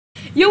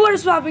Yo, what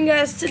is poppin',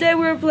 guys? Today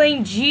we're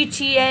playing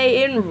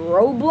GTA in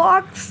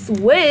Roblox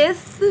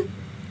with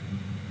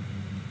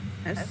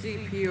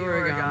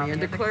scpOrigami.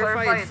 And to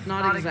clarify, it's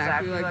not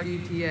exactly like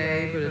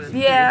GTA, but it's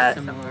yeah,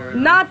 pretty similar.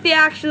 not the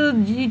actual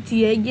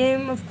GTA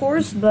game, of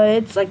course, but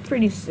it's like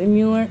pretty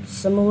similar.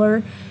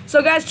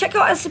 So, guys, check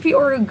out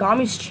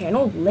scpOrigami's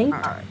channel.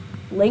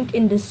 Link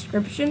in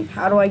description.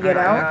 How do I get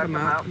out?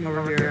 Come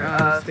over here.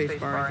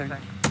 Spacebar, I think.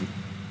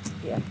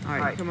 Yeah.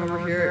 Alright, come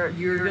over here.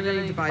 You're gonna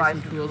need to buy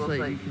some tools so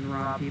that you can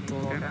rob people,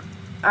 okay?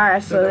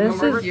 Alright, so this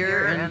come over is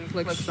here and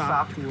click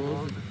shop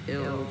tools.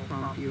 It'll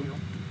prompt you.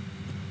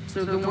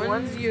 So the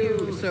ones so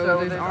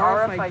there's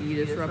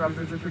RFID disruptors,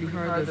 which are pretty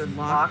hard. There's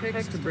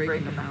lockpicks to break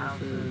into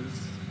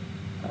houses.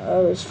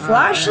 this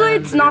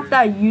flashlight's not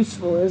that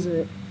useful, is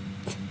it?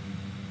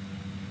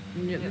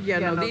 Yeah,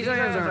 no, these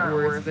items aren't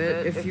worth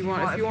it. If you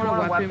want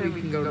a weapon,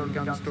 we can go to the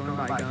gun store and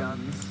buy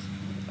guns.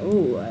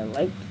 Oh, I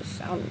like the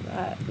sound of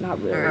that. Not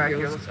really. Alright,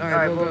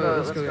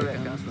 let's go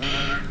get guns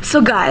then.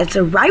 So guys,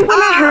 right when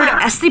I heard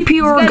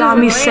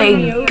scpOrigami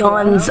say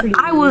guns,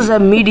 I was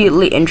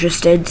immediately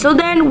interested. So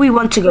then we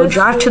went to go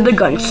drive to the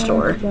gun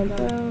store.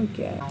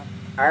 Okay.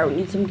 Alright, we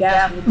need some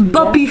gas.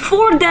 But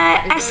before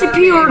that,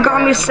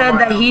 scpOrigami said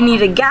that he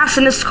needed gas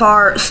in his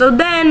car, so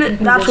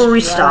then that's where we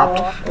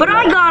stopped. But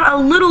I got a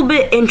little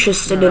bit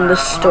interested in the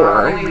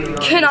store.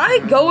 Can I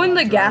go in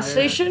the gas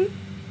station?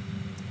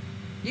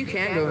 You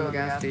can go to the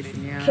gas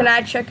station, yeah. Can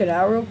I check it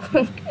out real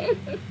quick?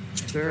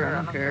 Sure, I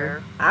don't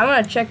care. I'm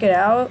gonna check it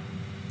out.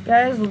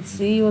 Guys, let's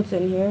see what's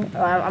in here.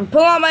 Oh, I'm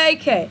pulling out my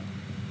AK.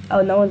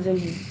 Oh, no one's in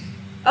here.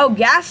 Oh,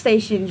 gas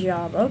station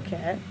job.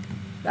 Okay.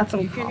 That's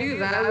some. You can do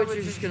that, which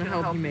is just gonna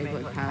help you make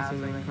like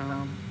passive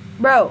income.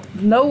 Bro,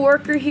 no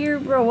worker here,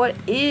 bro. What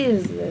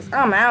is this?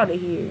 I'm out of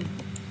here.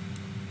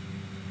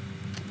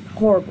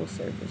 Horrible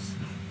service.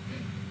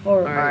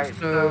 Horrible. Alright,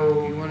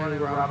 so you want to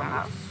rob a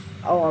house?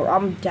 Oh,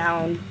 I'm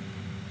down.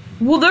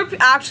 Will there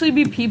actually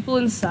be people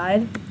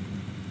inside?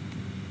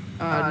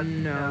 No, I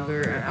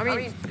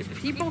mean,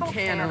 people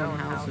can own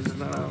houses,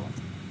 though.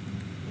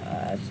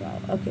 It's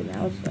not. Okay,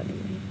 now it's letting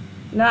me.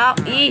 No,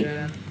 eat.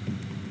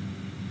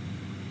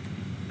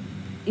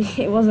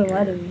 It wasn't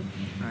letting me.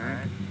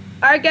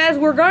 Alright, guys,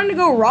 we're going to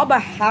go rob a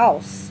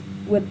house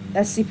with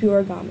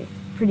scpOrigami.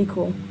 Pretty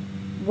cool.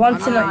 I'm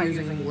not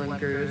using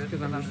blinkers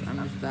because I'm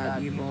just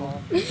that evil.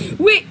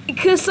 Wait,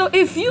 so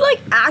if you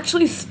like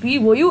actually speed,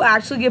 will you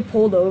actually get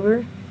pulled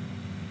over?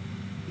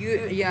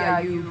 Yeah,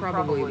 you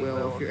probably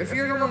will if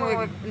you're going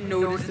like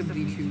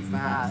noticeably too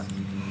fast.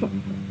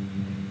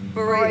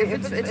 But right,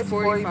 if it's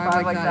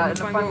 45 like that,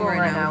 if I'm going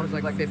right now it's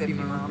like 50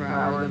 miles per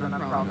hour, then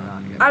I'm probably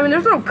not gonna get I mean,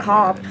 there's no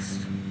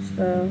cops,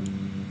 so.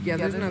 Yeah,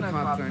 there's no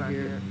cops around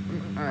here.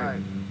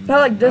 Alright.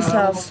 Not like this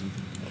house.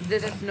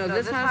 This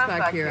house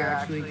back here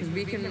actually, because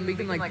we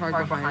can like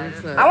park behind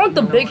it. So I want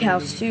the big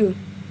house too.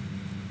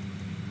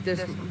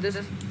 This.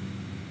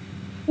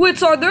 Wait,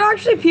 so are there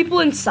actually people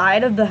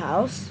inside of the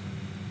house?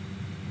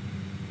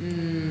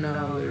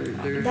 No,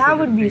 there that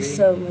would be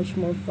so much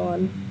more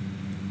fun.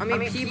 I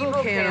mean, people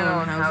can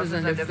own houses,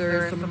 and if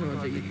there's some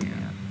modes that you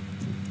can.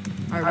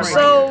 Alright,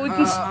 so we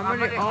can.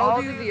 I'll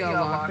do the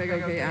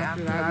lockpick. Okay,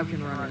 after that we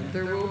can run it.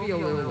 There will be a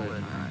little bit of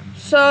time.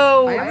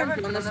 So I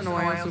haven't done this in a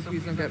while, so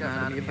please don't get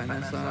mad at me if I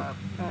mess up.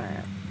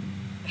 Alright.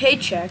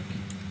 Paycheck.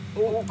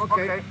 Oh,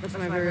 okay. That's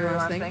my very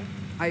last thing.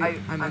 I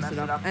messed it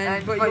up.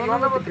 But you wanna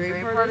know what the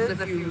great part is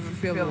if you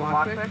fail the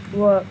lockpick?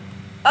 What?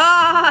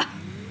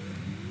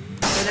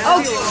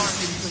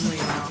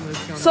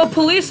 So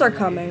police are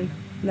coming,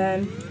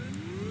 then.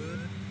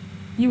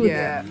 You would.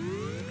 Yeah.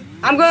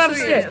 I'm going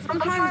upstairs.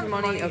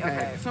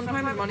 Yeah,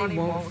 sometimes money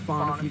won't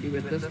spawn if you do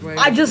it this way.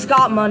 I just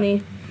got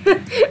money.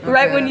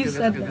 Right when you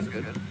said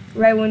that.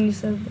 Right when you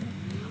said that.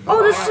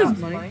 Oh, this is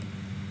money.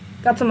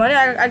 Got some money.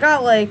 I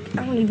got like,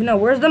 I don't even know.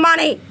 Where's the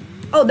money?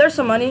 Oh, there's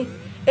some money.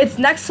 It's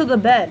next to the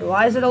bed.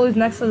 Why is it always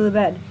next to the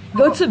bed?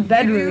 Go to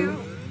bedroom.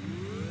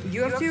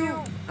 You have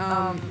to,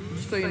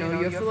 just so you know,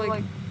 you have to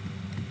like.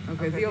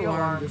 Okay, the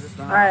alarm just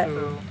stopped. Alright.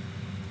 So.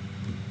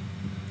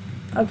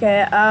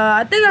 Okay,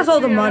 I think that's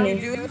all the money.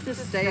 You do have to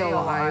stay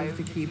alive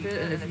to keep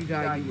it, and if you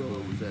die, you will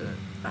lose it.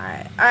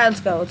 Alright, let's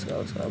go.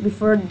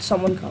 Before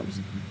someone comes.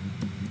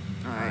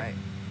 Alright.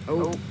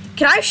 Oh.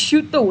 Can I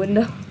shoot the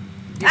window?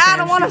 I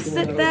don't want to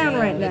sit down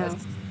right now.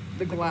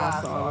 The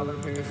glass all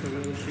over here,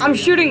 so I'm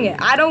shooting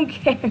it. I don't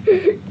care.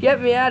 Get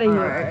me out of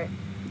here. Alright.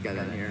 Get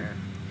in here.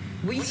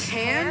 We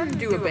can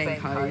do a bank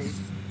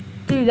heist.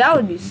 Dude, that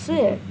would be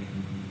sick.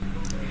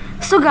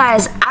 So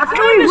guys, after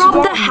we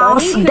robbed the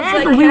house,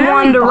 then we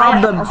wanted to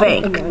rob the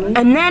bank,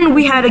 and then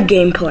we had a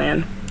game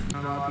plan.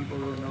 Not a lot of people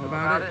really know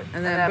about it,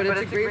 but it's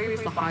a great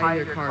place to hide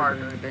your car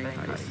during a bank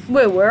heist.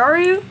 Wait, where are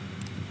you?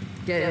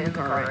 Get in the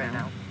car right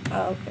now.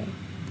 Oh, okay.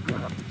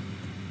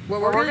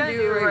 What we're gonna do,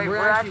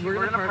 we're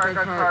gonna park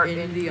our car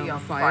in the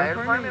fire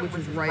department,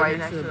 which is right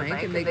next to the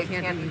bank, and they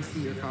can't even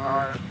see your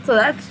car.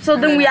 So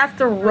then we have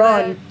to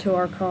run to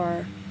our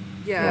car.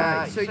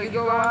 Yeah. So you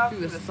go out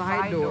through the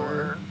side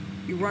door.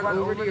 You run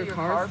over to your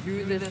car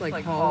through this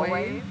like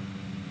hallway.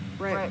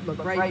 Right,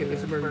 look right here.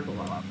 This is where we pull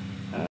up.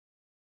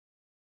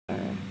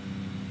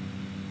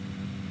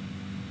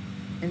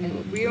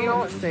 And we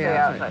don't stay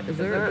outside.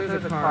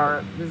 There's a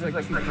car. There's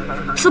like 2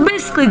 cars. So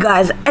basically,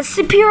 guys,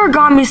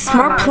 scpOrigami's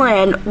smart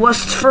plan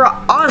was for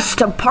us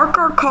to park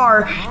our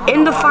car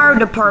in the fire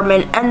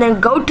department and then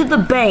go to the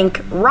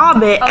bank,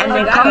 rob it, and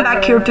then come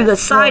back here through the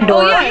side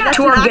door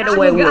to our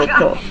getaway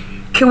vehicle.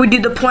 Can we do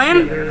the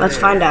plan? Let's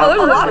find out. Oh,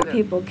 there's a lot of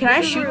people. Can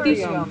I shoot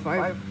these?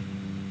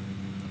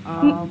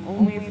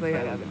 Only if they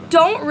have.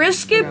 Don't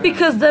risk it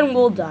because then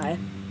we'll die.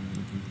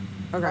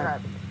 Okay.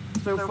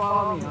 So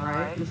follow me,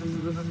 alright? This is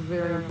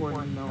very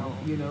important though.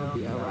 You know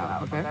the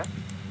route, okay?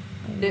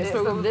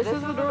 So this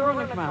is the door we're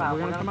gonna come out.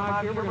 We're gonna come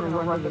out here, we're gonna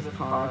run to this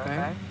car,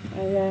 okay?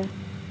 Okay.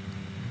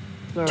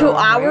 So, To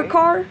our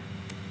car?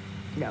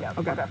 Yeah,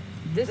 okay.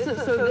 This is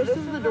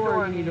the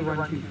door you need to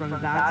run to from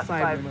that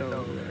side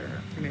window over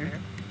there. Come here.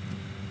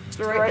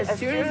 So as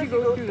soon as you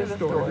go through this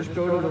door, just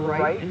go to the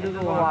right into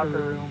the locker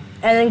room.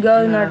 And then go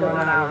And in our then door.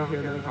 run out of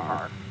here to the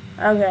car.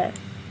 Okay.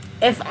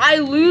 If I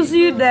lose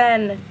you,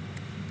 then...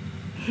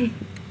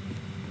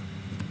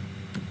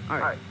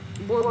 Alright.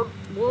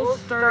 We'll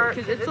start,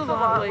 because it's a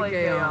lot like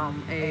a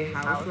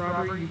house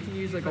robbery. You can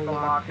use like a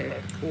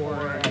lockpick or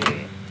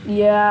a...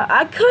 Yeah,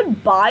 I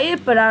could buy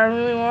it, but I don't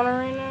really want it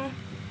right now.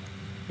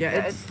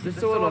 Yeah, it's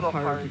a little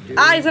hard to do.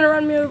 Ah, he's gonna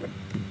run me over.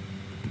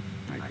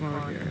 Alright, come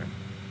over here.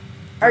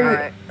 Are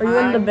you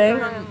in the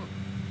bank?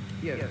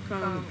 Yeah,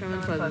 come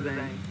inside the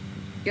bank.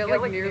 Get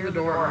like near the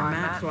door I'm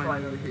at, so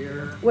I'm over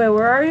here. Wait,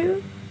 where are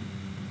you?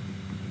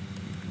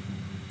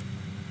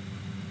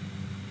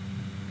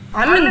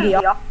 I'm in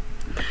the...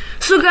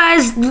 So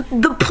guys,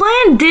 the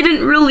plan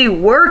didn't really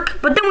work,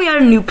 but then we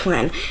had a new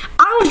plan.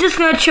 I was just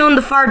gonna chill in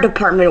the fire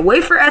department,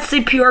 wait for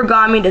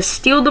scpOrigami to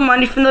steal the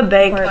money from the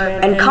bank,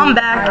 and come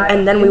back,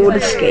 and then we would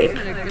escape.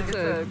 It's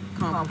a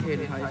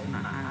complicated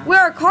heist. Wait,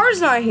 our car's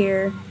not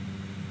here.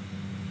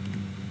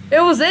 It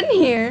was in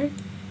here.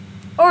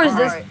 Or is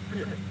this...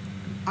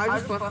 I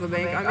just left the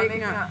bank. I'm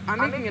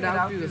making it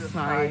out through the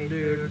side,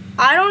 dude.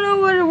 I don't know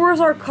where's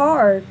our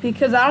car,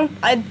 because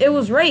it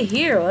was right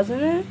here,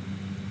 wasn't it?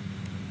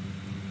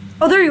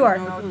 Oh, there you are.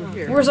 No, it's over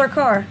here. Where's our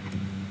car?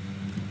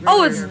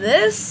 Oh, it's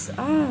this?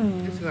 Oh.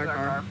 This is our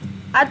car.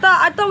 I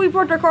thought we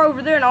parked our car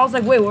over there, and I was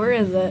like, wait, where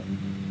is it?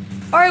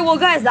 Alright, well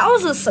guys, that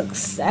was a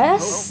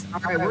success.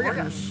 Alright, we're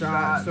getting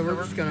shot, so we're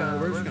just gonna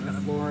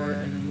floor it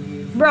and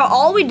leave. Bro,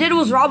 all we did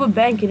was rob a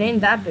bank. It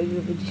ain't that big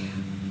of a deal.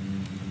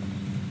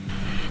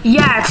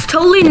 Yeah, it's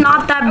totally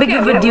not that big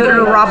of a deal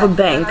to rob a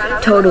bank.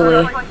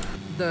 Totally.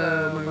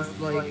 The most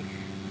like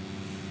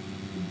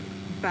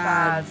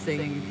bad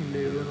thing you can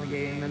do in the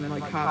game, and then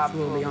like cops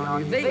will be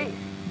on you.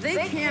 They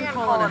can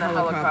call in a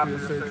helicopter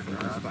to search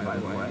for us, by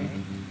the way.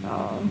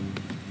 Oh.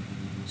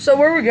 So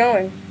where are we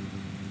going?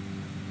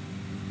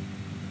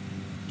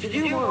 To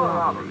do more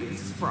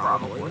robberies,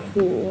 probably.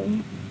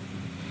 Cool.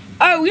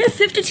 Oh, we have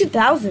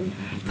 52,000.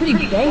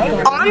 Pretty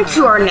dang. On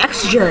to our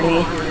next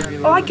journey.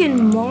 Oh, I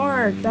can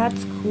mark.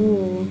 That's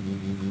cool.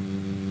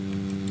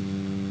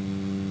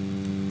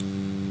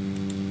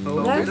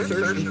 Oh, they're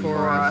searching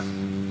for us.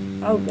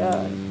 Oh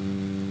god.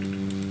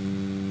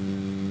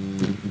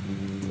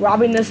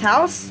 Robbing this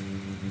house?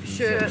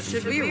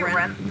 Should we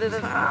rent this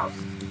house?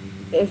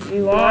 If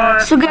you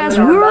want. So guys,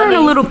 we were in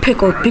a little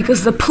pickle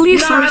because the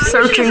police were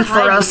searching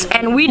for us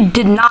and we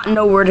did not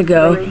know where to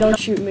go. Wait, don't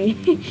shoot me.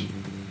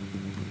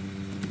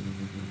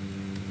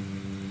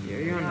 Yeah,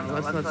 you don't know.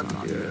 Let's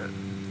not do it.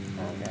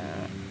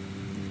 Okay.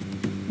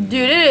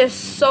 Dude, it is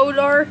so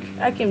dark.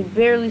 I can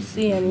barely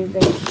see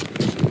anything.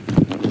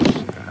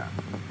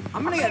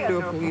 I'm gonna get into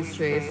a police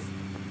chase.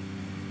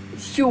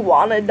 You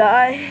wanna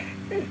die?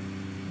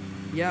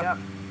 Yep.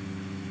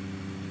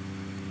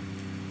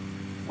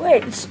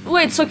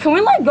 Wait, so can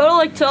we like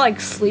go to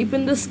sleep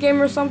in this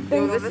game or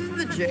something? Well, this is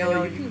the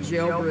jail. You can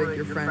jailbreak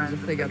your friends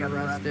if they get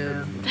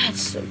arrested. That's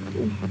so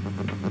cool.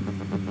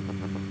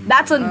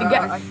 That's a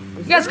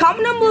guys,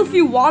 comment down below if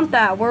you want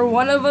that, where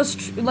one of us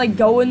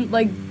go and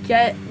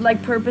get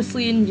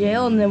purposely in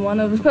jail, and then one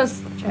of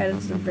us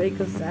tries to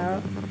break us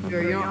out.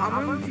 Here, you know,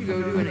 I'm going to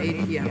go do an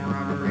ATM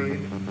robbery.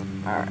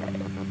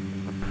 Alright.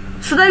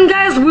 So then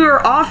guys, we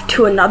were off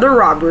to another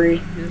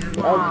robbery.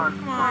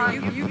 Come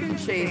on, you can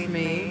chase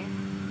me.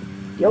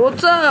 Yo,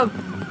 what's up?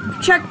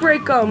 Check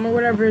break or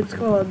whatever it's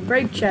called.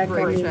 Brake check.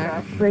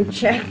 Brake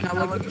check.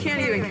 Now look, you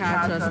can't even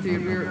catch us,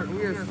 dude.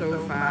 We're so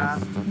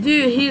fast.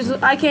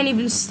 Dude, I can't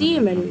even see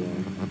him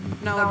anymore.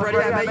 No, Brady,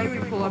 I bet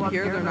you pull up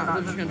here, they're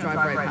just gonna drive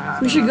right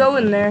past We us. should go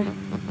in there.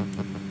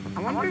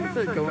 I wonder if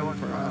they're going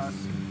for us.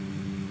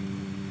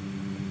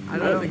 I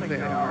don't think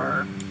they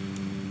are.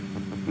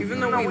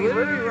 Even though we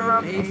literally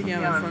robbed an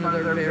ATM in front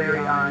of their very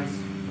eyes.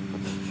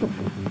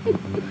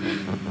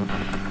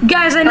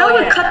 Guys, I know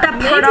we cut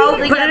that part out,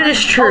 but it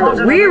is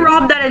true. We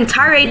robbed that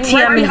entire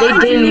ATM and they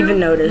didn't even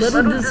notice.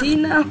 Little does he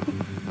know.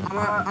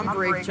 I'm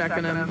brake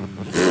checking him.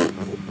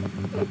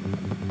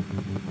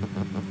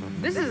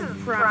 This is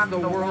perhaps the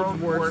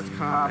world's worst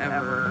cop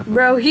ever.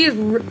 Bro,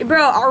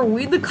 are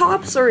we the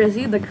cops or is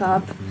he the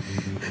cop?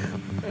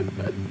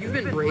 You've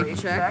been brake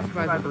checked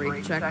by the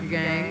brake check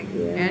gang,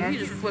 Yeah. and he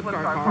just flipped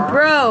our car.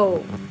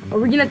 Bro, are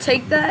we gonna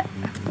take that?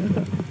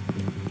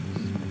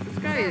 This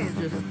guy guy is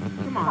just,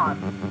 come on,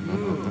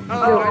 move.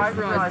 Oh, I just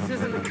realized this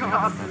isn't the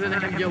cops, this is an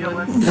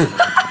ambulance.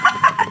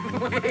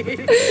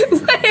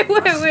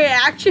 Wait,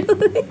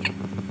 actually?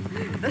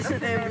 That's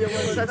an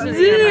ambulance, that's an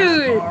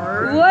Dude,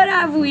 car. what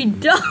have we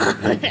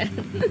done?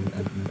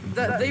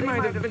 They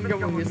might have been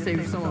going to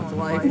save someone's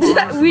life.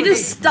 We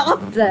just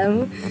stopped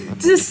them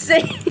to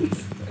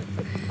save.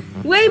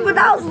 Wait, but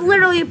that was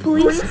literally a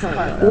police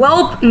car.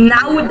 Well,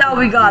 now that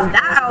we got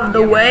that out of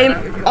the way,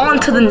 on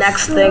to the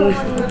next thing.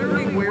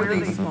 Literally where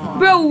they spawn.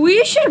 Bro,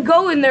 we should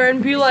go in there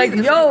and be like,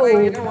 yo,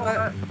 You know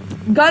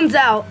what? guns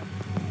out.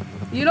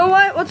 You know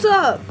what? What's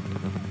up?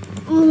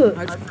 Ugh.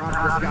 I just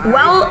dropped this guy.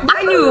 Well,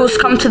 I knew it was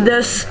come to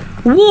this.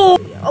 Whoa!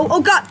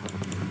 Oh God!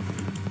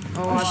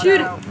 Oh,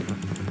 Shoot it!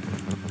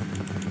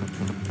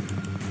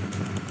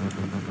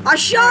 I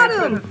shot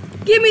him!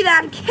 Give me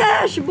that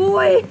cash,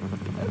 boy!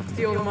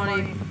 Steal the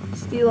money.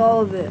 Steal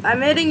all of it.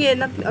 I'm hitting it.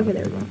 Nothing. Okay,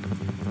 there we go.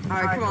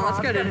 Alright, come on, let's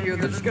get in here.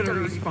 They're just gonna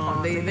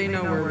respawn. They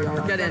know where we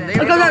are. Get in. They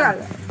Go, go, go.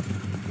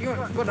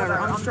 Whatever,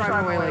 I'm just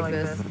driving away like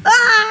this.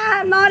 Ah!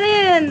 I'm not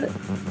in!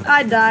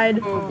 I died.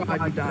 Oh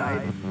god, you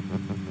died.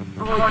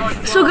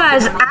 So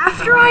guys,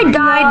 after I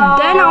died,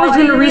 then I was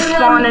gonna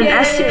respawn and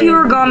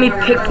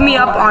scpOrigami picked me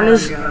up on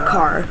his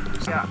car.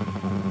 Yeah.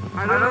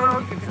 I don't know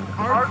if you can.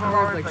 Our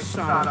car's like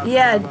shot up.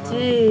 Yeah,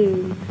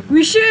 dude.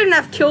 We shouldn't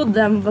have killed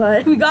them,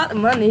 but we got the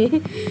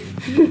money.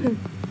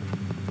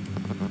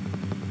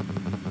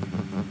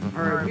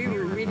 Alright,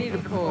 we need to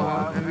pull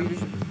out and we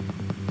just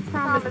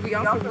promise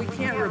we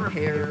can't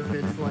repair if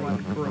it's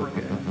like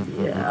broken.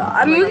 Yeah,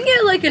 I mean, we can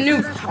get like a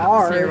new Sarah,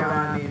 car.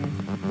 I mean.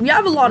 We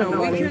have a lot of No,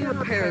 we money. can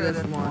repair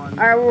this one.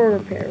 Alright, we'll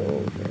repair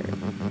it.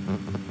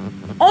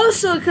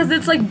 Also, because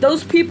it's like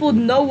those people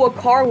know what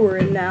car we're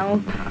in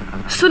now.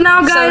 So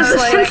now guys, So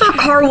it's like- since our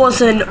car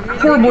was in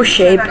horrible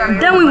shape,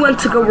 then we went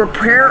to go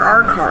repair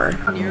our car.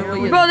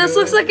 Nearly Bro, as this good.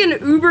 looks like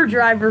an Uber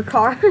driver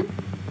car.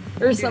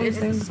 Or It's something.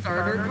 a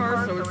starter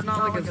car, so it's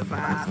not like as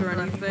fast or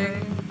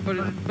anything.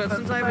 But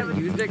since I haven't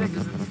used it, because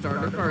it's the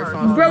starter car, it's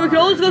awesome. Bro, we could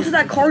always go to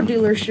that car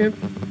dealership.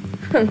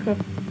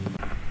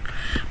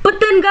 But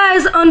then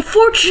guys,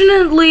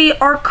 unfortunately,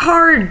 our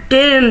car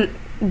didn't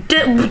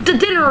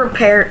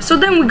repair, so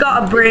then we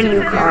got a brand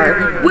new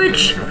car,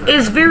 which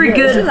is very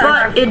good,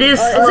 but it is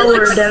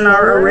slower than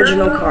our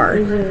original car.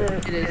 It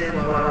is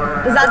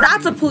slower.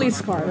 That's a police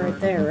car right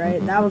there,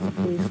 right? That was a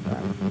police car.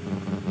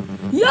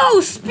 Yo,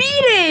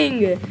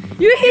 speeding!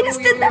 You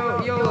just did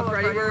that. Yo, look,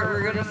 ready?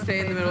 We're gonna stay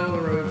in the middle of the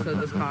road so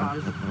this cop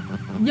just.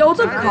 Yo, what's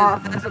up,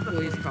 cop? That's a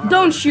police car.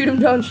 Don't shoot him,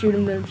 don't shoot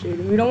him, don't shoot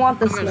him. We don't want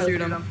the I'm gonna smoke.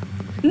 shoot him.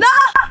 No!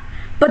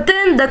 But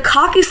then the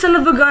cocky son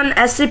of a gun,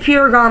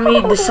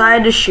 scpOrigami,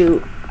 decided to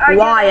shoot.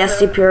 Why,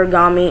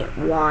 scpOrigami?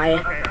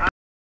 Why?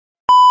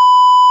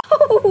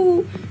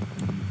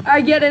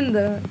 I get in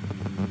the.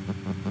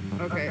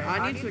 Okay,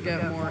 I need to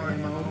get more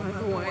ammo, by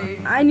the way.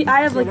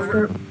 I have like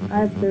I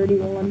have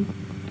 31.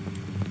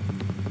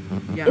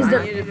 Yeah, Is I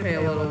there- need to pay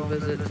a little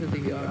visit to the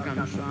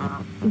gun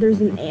shop. There's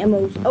an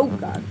ammo. Oh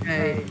God.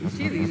 Hey, you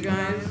see these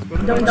guys?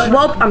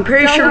 Well, I'm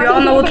pretty sure we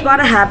all know what's about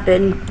to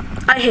happen.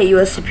 I hate you,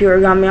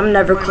 scpOrigami. I'm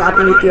never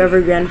clapping with you ever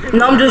again.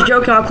 No, I'm just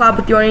joking. I'll clap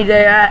with you any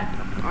day.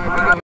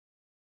 Alright, we go.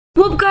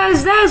 Well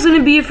guys, that is going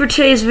to be it for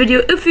today's video.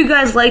 If you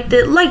guys liked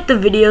it, like the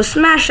video,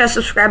 smash that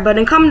subscribe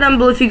button, comment down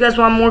below if you guys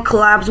want more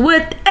collabs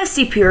with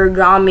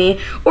scpOrigami,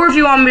 or if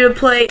you want me to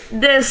play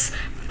this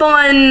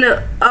fun,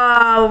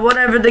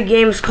 whatever the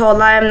game's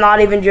called. I am not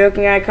even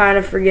joking, I kind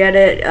of forget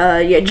it.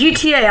 Yeah,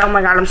 GTA, oh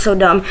my god, I'm so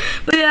dumb.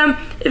 But yeah,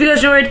 if you guys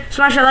enjoyed,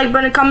 smash that like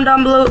button, comment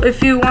down below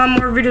if you want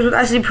more videos with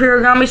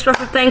scpOrigami.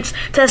 Special thanks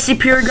to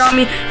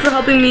scpOrigami for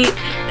helping me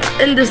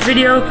in this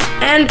video,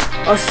 and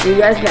I'll see you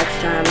guys next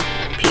time.